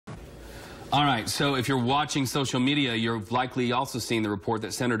All right, so if you're watching social media, you've likely also seen the report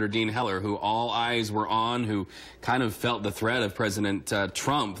that Senator Dean Heller, who all eyes were on, who kind of felt the threat of President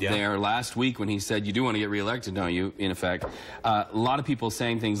Trump there last week when he said, you do want to get reelected, don't you, in effect. A lot of people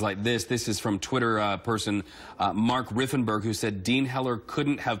saying things like this. This is from Twitter person Mark Riffenberg, who said, Dean Heller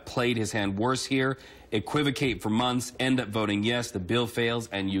couldn't have played his hand worse here. Equivocate for months, end up voting yes, the bill fails,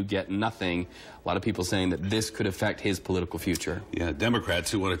 and you get nothing. A lot of people saying that this could affect his political future. Yeah,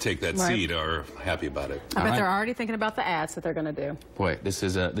 Democrats who want to take that seat are happy about it. I bet they're already thinking about the ads that they're going to do. Boy, this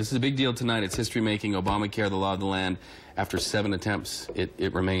is a big deal tonight. It's history-making. Obamacare, the law of the land. After 7 attempts,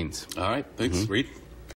 it remains. All right, thanks, Reed.